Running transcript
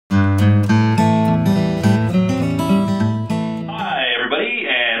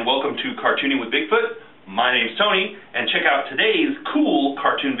Cartooning with Bigfoot. My name's Tony, and check out today's cool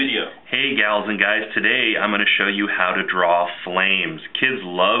cartoon video. Hey gals and guys, today I'm going to show you how to draw flames. Kids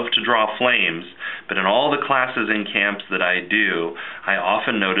love to draw flames, but in all the classes and camps that I do, I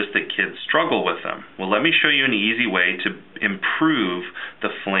often notice that kids struggle with them. Well, let me show you an easy way to improve the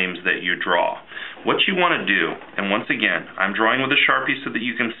flames that you draw. What you want to do, and once again, I'm drawing with a Sharpie so that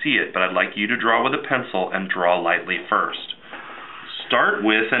you can see it, but I'd like you to draw with a pencil and draw lightly first. Start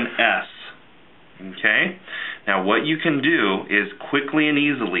with an S. Okay? Now what you can do is quickly and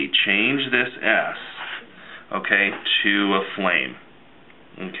easily change this S, okay, to a flame.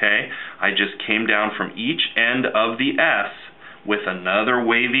 Okay? I just came down from each end of the S with another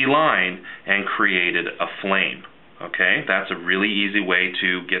wavy line and created a flame. Okay? That's a really easy way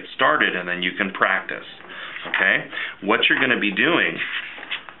to get started, and then you can practice. Okay? What you're going to be doing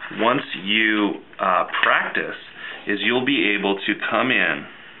once you practice is you'll be able to come in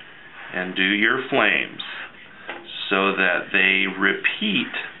and do your flames so that they repeat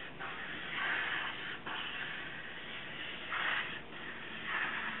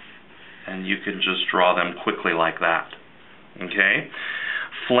and you can just draw them quickly like that. Okay?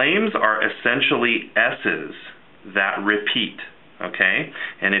 Flames are essentially S's that repeat. Okay?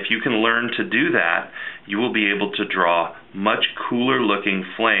 And if you can learn to do that, you will be able to draw much cooler looking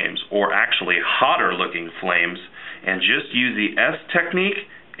flames, or actually hotter looking flames, and just use the S technique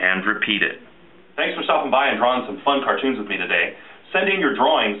and repeat it. Thanks for stopping by and drawing some fun cartoons with me today. Send in your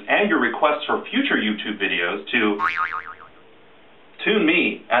drawings and your requests for future YouTube videos to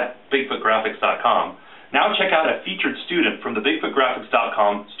tuneme@bigfootgraphics.com. Now check out a featured student from the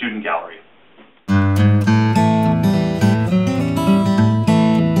bigfootgraphics.com student gallery.